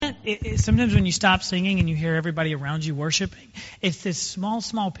sometimes when you stop singing and you hear everybody around you worshiping, it's this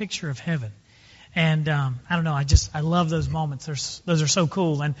small picture of heaven. And I don't know, I love those moments. Those are so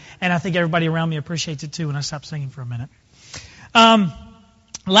cool. And I think everybody around me appreciates it too when I stop singing for a minute.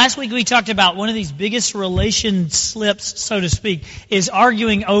 Last week we talked about one of these biggest relation slips, so to speak, is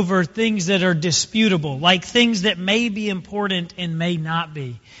arguing over things that are disputable, like things that may be important and may not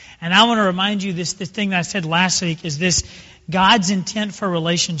be. And I want to remind you this thing that I said last week is this: God's intent for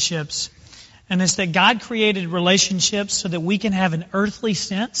relationships. And it's that God created relationships so that we can have an earthly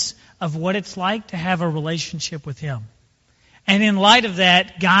sense of what it's like to have a relationship with Him. And in light of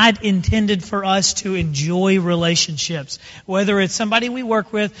that, God intended for us to enjoy relationships. Whether it's somebody we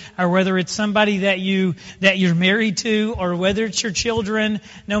work with, or whether it's somebody that you're married to, or whether it's your children,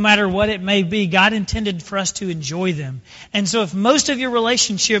 no matter what it may be, God intended for us to enjoy them. And so if most of your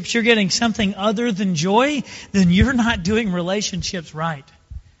relationships you're getting something other than joy, then you're not doing relationships right.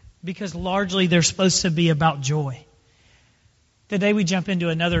 Because largely they're supposed to be about joy. Today we jump into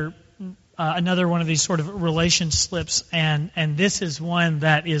another one of these sort of relation slips, and this is one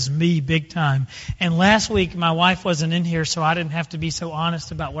that is me big time. And last week my wife wasn't in here, so I didn't have to be so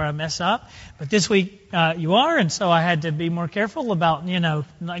honest about where I mess up. But this week you are, and so I had to be more careful about,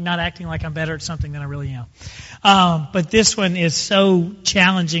 not acting like I'm better at something than I really am. But this one is so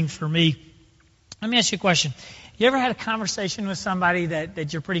challenging for me. Let me ask you a question. You ever had a conversation with somebody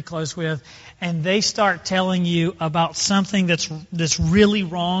that you're pretty close with, and they start telling you about something that's really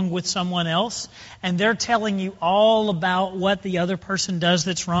wrong with someone else, and they're telling you all about what the other person does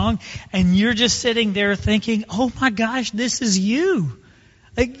that's wrong, and you're just sitting there thinking, oh my gosh, this is you.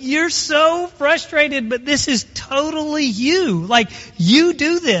 Like, you're so frustrated, but this is totally you. Like, you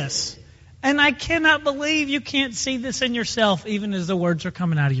do this. And I cannot believe you can't see this in yourself even as the words are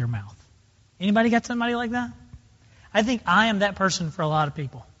coming out of your mouth. Anybody got somebody like that? I think I am that person for a lot of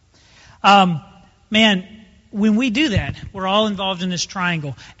people. When we do that, we're all involved in this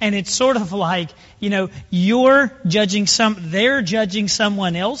triangle. And it's sort of like, they're judging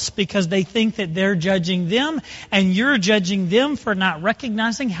someone else because they think that they're judging them, and you're judging them for not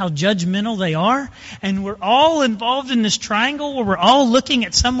recognizing how judgmental they are. And we're all involved in this triangle where we're all looking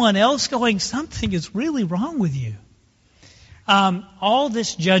at someone else going, something is really wrong with you. All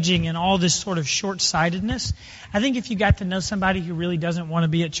this judging and all this sort of short-sightedness, I think if you got to know somebody who really doesn't want to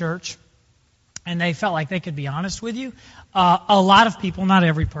be at church and they felt like they could be honest with you, a lot of people, not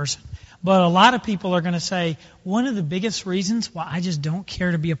every person, but a lot of people are going to say, one of the biggest reasons why I just don't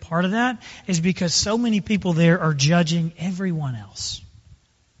care to be a part of that is because so many people there are judging everyone else.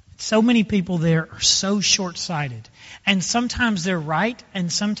 So many people there are so short-sighted. And sometimes they're right,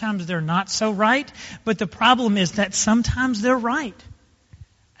 and sometimes they're not so right. But the problem is that sometimes they're right.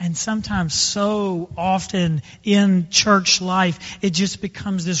 And sometimes so often in church life, it just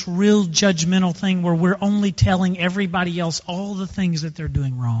becomes this real judgmental thing where we're only telling everybody else all the things that they're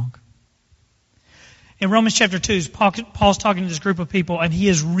doing wrong. In Romans chapter 2, Paul's talking to this group of people, and he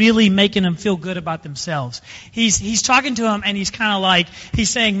is really making them feel good about themselves. He's talking to them, and he's kind of like,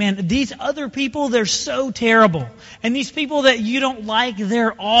 he's saying, man, these other people, they're so terrible. And these people that you don't like,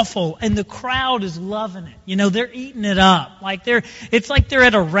 they're awful. And the crowd is loving it. They're eating it up. It's like they're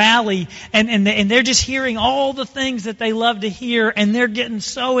at a rally, and they're just hearing all the things that they love to hear, and they're getting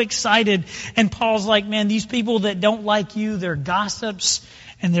so excited. And Paul's like, man, these people that don't like you, they're gossips.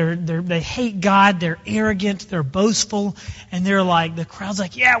 And they hate God, they're arrogant, they're boastful, and they're like, the crowd's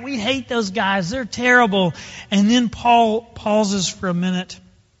like, yeah, we hate those guys, they're terrible. And then Paul pauses for a minute,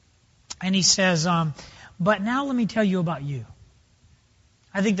 and he says, but now let me tell you about you.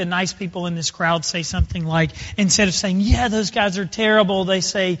 I think the nice people in this crowd say something like, instead of saying, yeah, those guys are terrible, they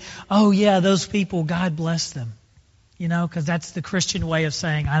say, oh yeah, those people, God bless them. Because that's the Christian way of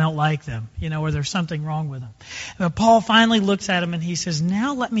saying, I don't like them, or there's something wrong with them. But Paul finally looks at him and he says,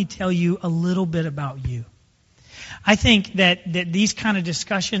 now let me tell you a little bit about you. I think that these kind of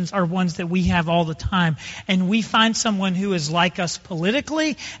discussions are ones that we have all the time. And we find someone who is like us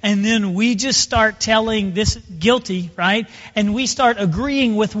politically, and then we just start telling this guilty, right? And we start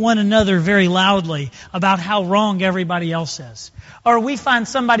agreeing with one another very loudly about how wrong everybody else is. Or we find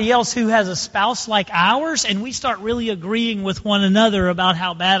somebody else who has a spouse like ours, and we start really agreeing with one another about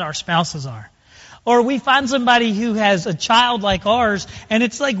how bad our spouses are. Or we find somebody who has a child like ours, and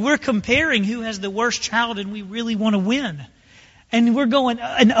it's like we're comparing who has the worst child, and we really want to win. And we're going,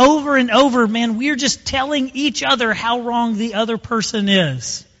 and over, man, we're just telling each other how wrong the other person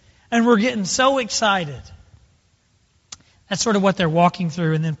is. And we're getting so excited. That's sort of what they're walking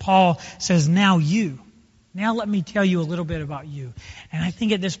through. And then Paul says, now let me tell you a little bit about you. And I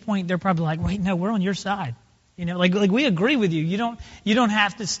think at this point, they're probably like, wait, no, we're on your side. Like we agree with you. You don't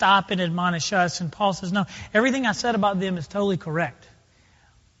have to stop and admonish us. And Paul says, no, everything I said about them is totally correct.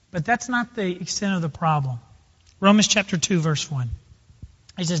 But that's not the extent of the problem. Romans chapter 2, verse 1.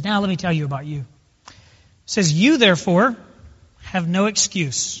 He says, now let me tell you about you. It says, you therefore have no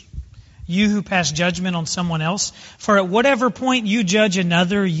excuse, you who pass judgment on someone else. For at whatever point you judge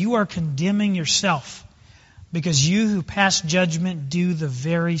another, you are condemning yourself, because you who pass judgment do the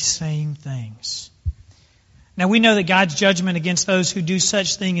very same things. Now we know that God's judgment against those who do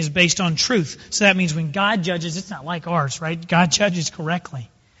such thing is based on truth. So that means when God judges, it's not like ours, right? God judges correctly.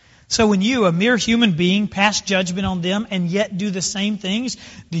 So when you, a mere human being, pass judgment on them and yet do the same things,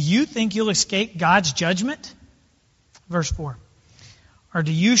 do you think you'll escape God's judgment? Verse 4. Or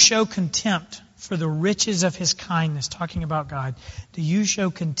do you show contempt for the riches of His kindness? Talking about God. Do you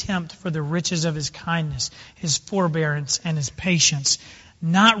show contempt for the riches of His kindness, His forbearance, and His patience,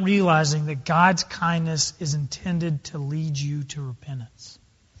 not realizing that God's kindness is intended to lead you to repentance?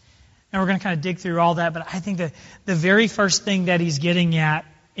 Now we're going to kind of dig through all that, but I think that the very first thing that he's getting at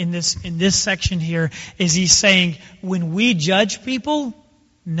in this section here is he's saying, when we judge people,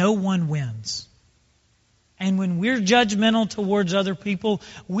 no one wins. And when we're judgmental towards other people,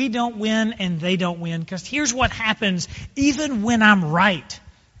 we don't win and they don't win. Because here's what happens, even when I'm right,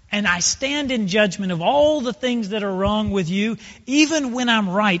 and I stand in judgment of all the things that are wrong with you, even when I'm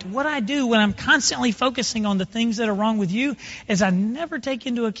right, what I do when I'm constantly focusing on the things that are wrong with you is I never take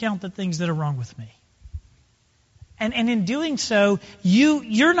into account the things that are wrong with me. And in doing so,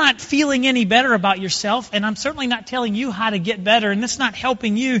 you're not feeling any better about yourself, and I'm certainly not telling you how to get better, and that's not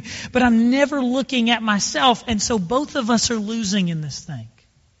helping you, but I'm never looking at myself, and so both of us are losing in this thing.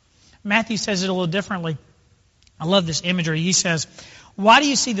 Matthew says it a little differently. I love this imagery. He says, why do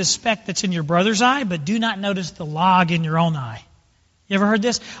you see the speck that's in your brother's eye, but do not notice the log in your own eye? You ever heard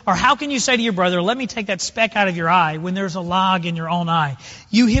this? Or how can you say to your brother, let me take that speck out of your eye when there's a log in your own eye?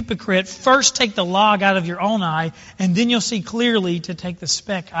 You hypocrite, first take the log out of your own eye, and then you'll see clearly to take the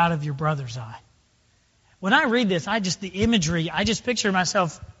speck out of your brother's eye. When I read this, I just picture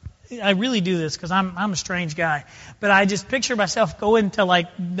myself, I really do this because I'm a strange guy, but I just picture myself going to like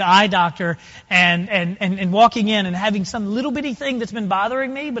the eye doctor and walking in and having some little bitty thing that's been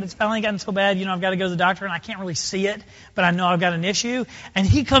bothering me, but it's finally gotten so bad, I've got to go to the doctor and I can't really see it, but I know I've got an issue. And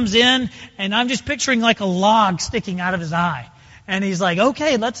he comes in and I'm just picturing like a log sticking out of his eye. And he's like,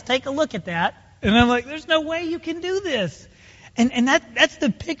 okay, let's take a look at that. And I'm like, there's no way you can do this. And that's the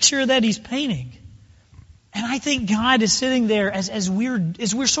picture that he's painting. And I think God is sitting there as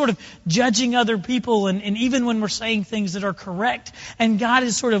we're sort of judging other people and even when we're saying things that are correct, and God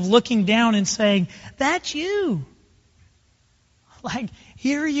is sort of looking down and saying, that's you. Like,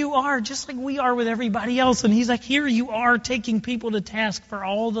 here you are, just like we are with everybody else. And He's like, here you are taking people to task for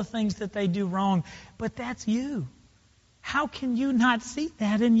all the things that they do wrong. But that's you. How can you not see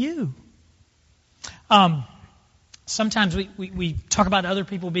that in you? Sometimes we talk about other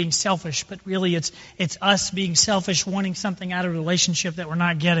people being selfish, but really it's us being selfish, wanting something out of a relationship that we're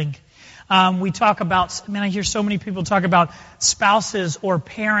not getting. We talk about, I hear so many people talk about spouses or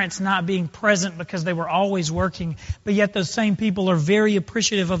parents not being present because they were always working, but yet those same people are very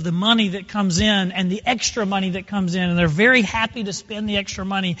appreciative of the money that comes in and the extra money that comes in, and they're very happy to spend the extra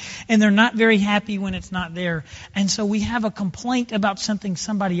money, and they're not very happy when it's not there. And so we have a complaint about something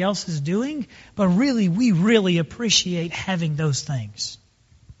somebody else is doing, but really, we really appreciate having those things.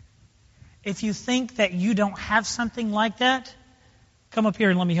 If you think that you don't have something like that, come up here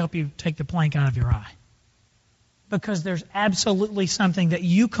and let me help you take the plank out of your eye. Because there's absolutely something that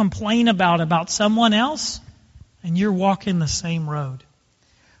you complain about someone else, and you're walking the same road.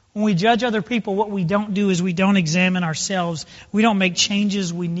 When we judge other people, what we don't do is we don't examine ourselves. We don't make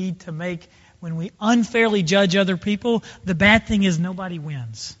changes we need to make. When we unfairly judge other people, the bad thing is nobody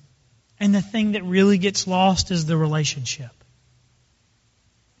wins. And the thing that really gets lost is the relationship.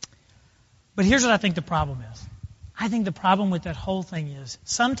 But here's what I think the problem is. I think the problem with that whole thing is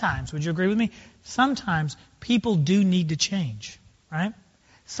sometimes, would you agree with me? Sometimes people do need to change, right?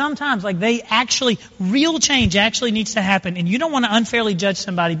 Sometimes, real change actually needs to happen. And you don't want to unfairly judge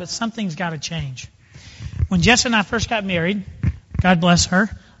somebody, but something's got to change. When Jess and I first got married, God bless her,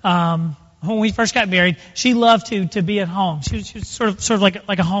 when we first got married, she loved to be at home. She was sort of like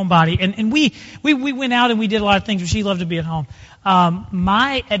a homebody. And we went out and we did a lot of things, but she loved to be at home. At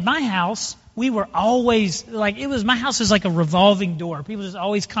my house, we were always, like, my house is like a revolving door. People just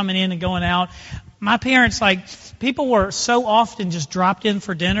always coming in and going out. My parents, people were so often just dropped in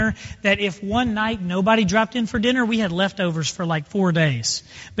for dinner that if one night nobody dropped in for dinner, we had leftovers for 4 days.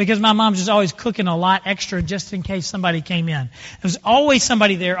 Because my mom's just always cooking a lot extra just in case somebody came in. There was always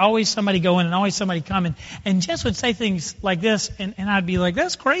somebody there, always somebody going, and always somebody coming. And Jess would say things like this, and I'd be like,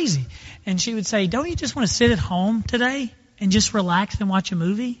 that's crazy. And she would say, don't you just want to sit at home today and just relax and watch a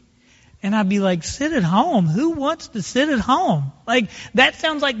movie? And I'd be like, sit at home? Who wants to sit at home? That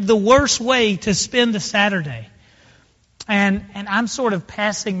sounds like the worst way to spend a Saturday. And I'm sort of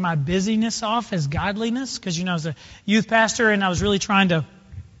passing my busyness off as godliness, because, I was a youth pastor and I was really trying to,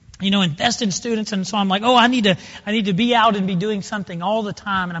 invest in students. And so I'm like, I need to be out and be doing something all the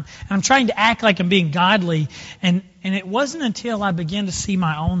time. And I'm trying to act like I'm being godly. And it wasn't until I began to see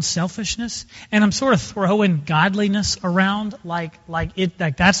my own selfishness, and I'm sort of throwing godliness around like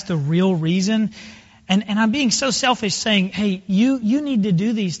that's the real reason. And I'm being so selfish, saying, hey, you need to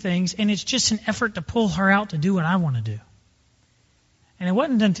do these things, and it's just an effort to pull her out to do what I want to do. And it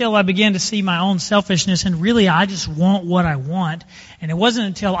wasn't until I began to see my own selfishness, and really I just want what I want. And it wasn't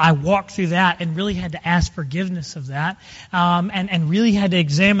until I walked through that and really had to ask forgiveness of that, and really had to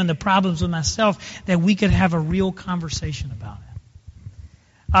examine the problems with myself, that we could have a real conversation about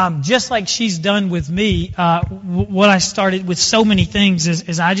it. Just like she's done with me, what I started with so many things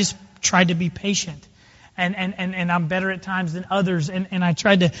is I just tried to be patient. And I'm better at times than others. And I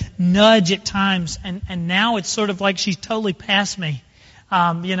tried to nudge at times. And now it's sort of like she's totally past me.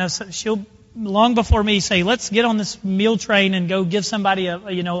 So she'll, long before me, say, let's get on this meal train and go give somebody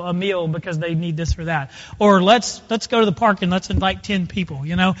a meal because they need this or that. Or let's go to the park and let's invite 10 people,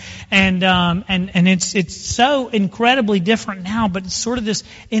 And it's so incredibly different now, but it's sort of this,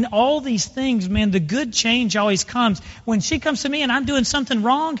 in all these things, man, the good change always comes. When she comes to me and I'm doing something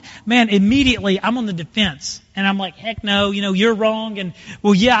wrong, man, immediately I'm on the defense. And I'm like, heck no, you're wrong. And,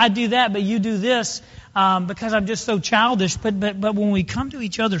 well, yeah, I do that, but you do this. Because I'm just so childish. But when we come to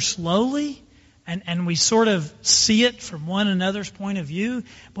each other slowly and we sort of see it from one another's point of view,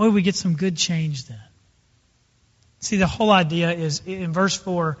 boy, we get some good change then. See, the whole idea is in verse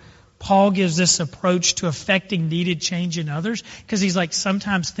 4, Paul gives this approach to effecting needed change in others, because he's like,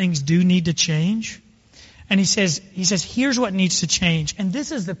 sometimes things do need to change. And he says, here's what needs to change. And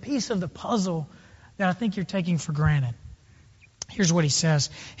this is the piece of the puzzle that I think you're taking for granted. Here's what he says.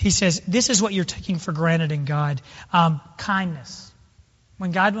 He says, this is what you're taking for granted in God. Kindness.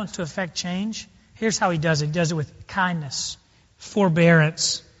 When God wants to effect change, here's how he does it. He does it with kindness,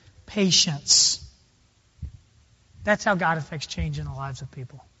 forbearance, patience. That's how God affects change in the lives of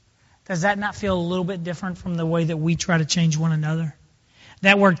people. Does that not feel a little bit different from the way that we try to change one another?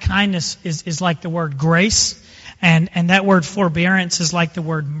 That word kindness is like the word grace, and that word forbearance is like the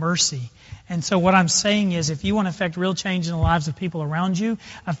word mercy. And so what I'm saying is, if you want to affect real change in the lives of people around you,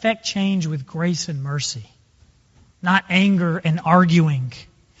 affect change with grace and mercy, not anger and arguing.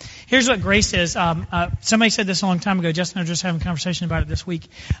 Here's what grace is. Somebody said this a long time ago. Justin and I were just having a conversation about it this week.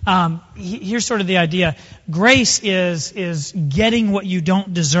 Here's sort of the idea. Grace is getting what you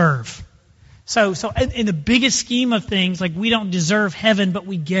don't deserve. So in the biggest scheme of things, we don't deserve heaven, but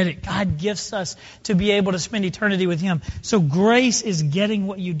we get it. God gifts us to be able to spend eternity with Him. So grace is getting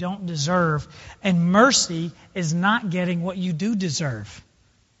what you don't deserve, and mercy is not getting what you do deserve.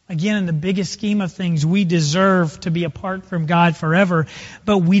 Again, in the biggest scheme of things, we deserve to be apart from God forever,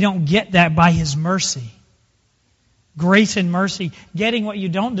 but we don't get that by His mercy. Grace and mercy, getting what you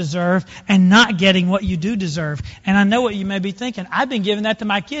don't deserve and not getting what you do deserve. And I know what you may be thinking. I've been giving that to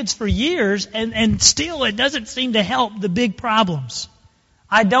my kids for years, and still it doesn't seem to help the big problems.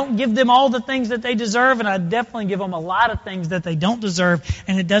 I don't give them all the things that they deserve, and I definitely give them a lot of things that they don't deserve,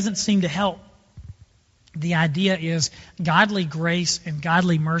 and it doesn't seem to help. The idea is godly grace and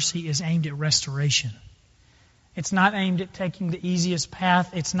godly mercy is aimed at restoration. It's not aimed at taking the easiest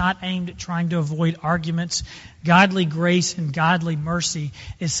path. It's not aimed at trying to avoid arguments. Godly grace and godly mercy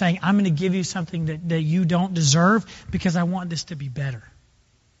is saying, I'm going to give you something that you don't deserve because I want this to be better.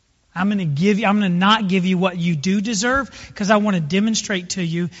 I'm going to not give you what you do deserve because I want to demonstrate to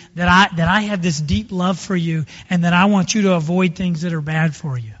you that I have this deep love for you and that I want you to avoid things that are bad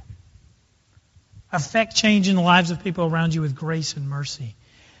for you. Affect change in the lives of people around you with grace and mercy.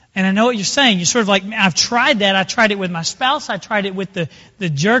 And I know what you're saying. You're sort of like, I've tried that. I tried it with my spouse. I tried it with the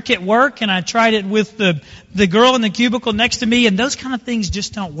jerk at work. And I tried it with the girl in the cubicle next to me. And those kind of things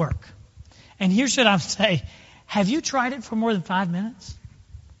just don't work. And here's what I'm saying. Have you tried it for more than 5 minutes?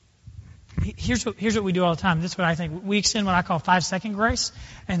 Here's what we do all the time. This is what I think. We extend what I call 5-second grace.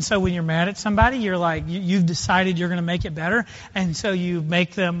 And so when you're mad at somebody, you're like, you've decided you're going to make it better. And so you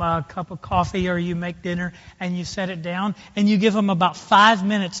make them a cup of coffee or you make dinner and you set it down and you give them about 5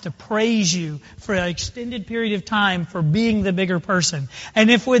 minutes to praise you for an extended period of time for being the bigger person. And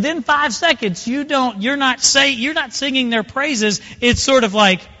if within 5 seconds you're not singing their praises, it's sort of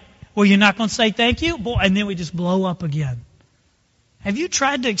like, well, you're not going to say thank you? And then we just blow up again. Have you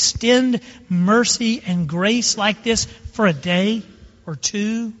tried to extend mercy and grace like this for a day or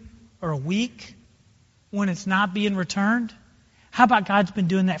two or a week when it's not being returned? How about God's been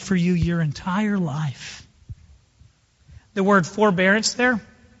doing that for you your entire life? The word forbearance there,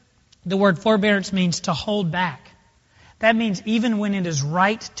 the word forbearance means to hold back. That means even when it is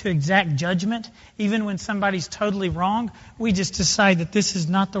right to exact judgment, even when somebody's totally wrong, we just decide that this is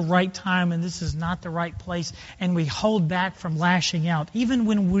not the right time and this is not the right place, and we hold back from lashing out, even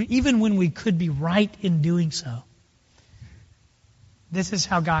when we could be right in doing so. This is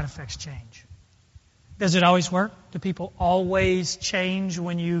how God affects change. Does it always work? Do people always change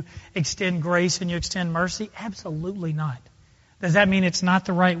when you extend grace and you extend mercy? Absolutely not. Does that mean it's not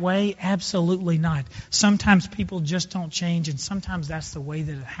the right way? Absolutely not. Sometimes people just don't change, and sometimes that's the way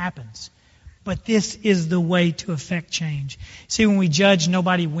that it happens. But this is the way to effect change. See, when we judge,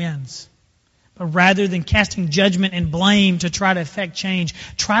 nobody wins. But rather than casting judgment and blame to try to effect change,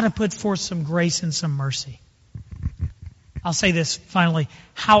 try to put forth some grace and some mercy. I'll say this finally.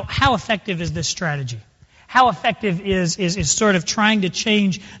 How effective is this strategy? How effective is sort of trying to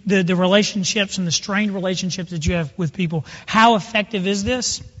change the relationships and the strained relationships that you have with people? How effective is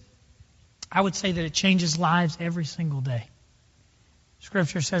this? I would say that it changes lives every single day.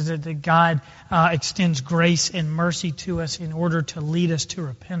 Scripture says that God extends grace and mercy to us in order to lead us to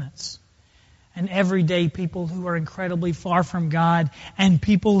repentance. And every day people who are incredibly far from God and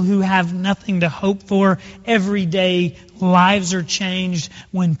people who have nothing to hope for, every day lives are changed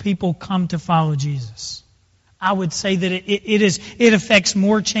when people come to follow Jesus. I would say that it affects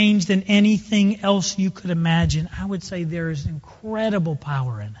more change than anything else you could imagine. I would say there is incredible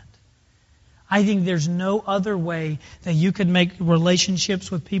power in it. I think there's no other way that you could make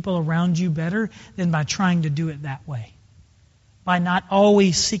relationships with people around you better than by trying to do it that way. By not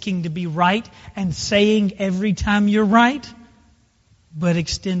always seeking to be right and saying every time you're right, but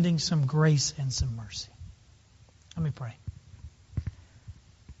extending some grace and some mercy. Let me pray.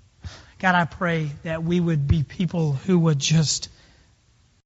 God, I pray that we would be people who would just